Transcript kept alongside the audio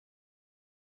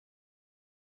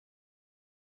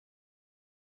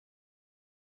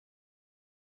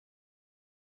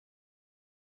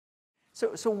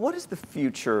So what is the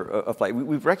future of flight?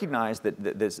 We've recognized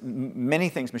that there's many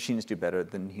things machines do better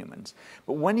than humans.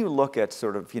 But when you look at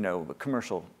sort of,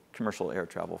 commercial air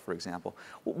travel, for example,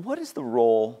 what is the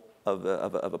role of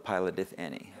a pilot, if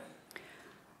any?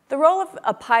 The role of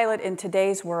a pilot in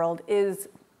today's world is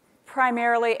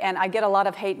primarily, and I get a lot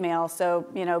of hate mail, so,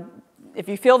 if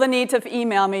you feel the need to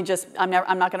email me, I'm not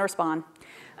going to respond.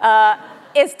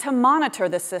 Is to monitor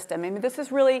the system. I mean, this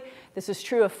is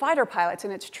true of fighter pilots,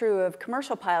 and it's true of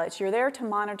commercial pilots. You're there to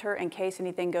monitor in case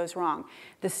anything goes wrong.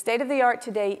 The state of the art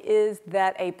today is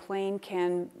that a plane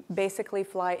can basically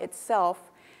fly itself.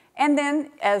 And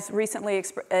then, as recently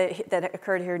that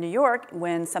occurred here in New York,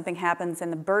 when something happens in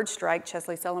the bird strike,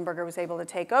 Chesley Sullenberger was able to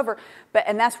take over.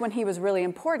 And that's when he was really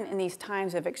important in these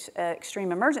times of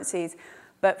extreme emergencies.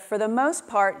 But for the most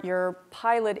part, your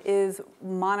pilot is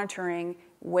monitoring,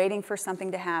 waiting for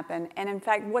something to happen. And in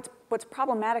fact, what's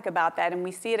problematic about that, and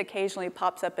we see it occasionally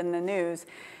pops up in the news,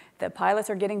 that pilots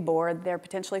are getting bored, they're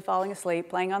potentially falling asleep,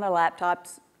 playing on their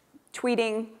laptops,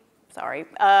 tweeting,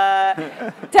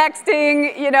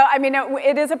 texting,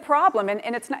 it is a problem. And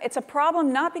it's a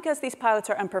problem not because these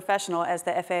pilots are unprofessional, as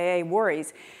the FAA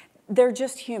worries. They're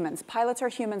just humans. Pilots are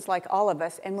humans like all of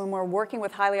us, and when we're working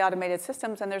with highly automated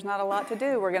systems and there's not a lot to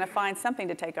do, we're going to find something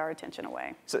to take our attention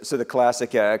away. So the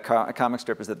classic comic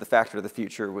strip is that the factory of the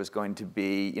future was going to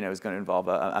be, was going to involve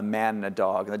a man and a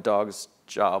dog, and the dog's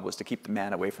job was to keep the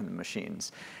man away from the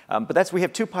machines. But we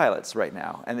have two pilots right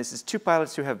now, and this is two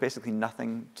pilots who have basically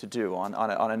nothing to do on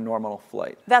a normal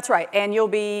flight. That's right, and you'll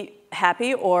be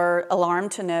happy or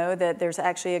alarmed to know that there's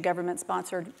actually a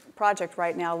government-sponsored project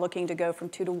right now looking to go from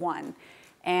 2 to 1.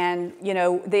 And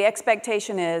the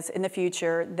expectation is in the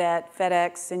future that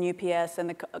FedEx and UPS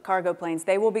and the cargo planes,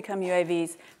 they will become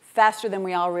UAVs faster than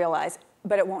we all realize.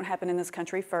 But it won't happen in this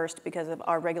country first because of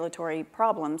our regulatory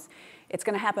problems. It's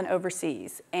going to happen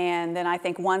overseas. And then I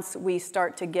think once we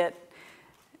start to get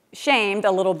shamed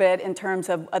a little bit in terms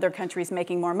of other countries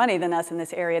making more money than us in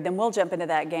this area, then we'll jump into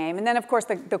that game. And then, of course,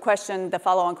 the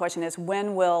follow-on question is,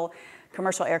 when will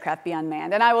commercial aircraft be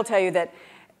unmanned? And I will tell you that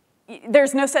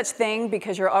there's no such thing,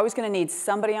 because you're always going to need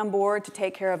somebody on board to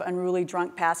take care of unruly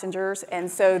drunk passengers. And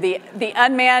so the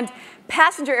unmanned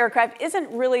passenger aircraft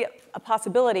isn't really a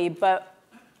possibility, but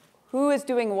who is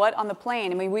doing what on the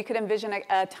plane? I mean, we could envision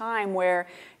a time where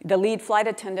the lead flight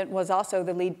attendant was also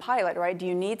the lead pilot, right? Do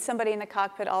you need somebody in the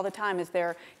cockpit all the time? Is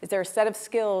there a set of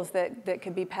skills that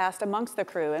could be passed amongst the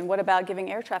crew? And what about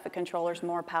giving air traffic controllers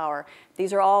more power?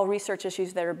 These are all research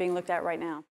issues that are being looked at right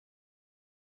now.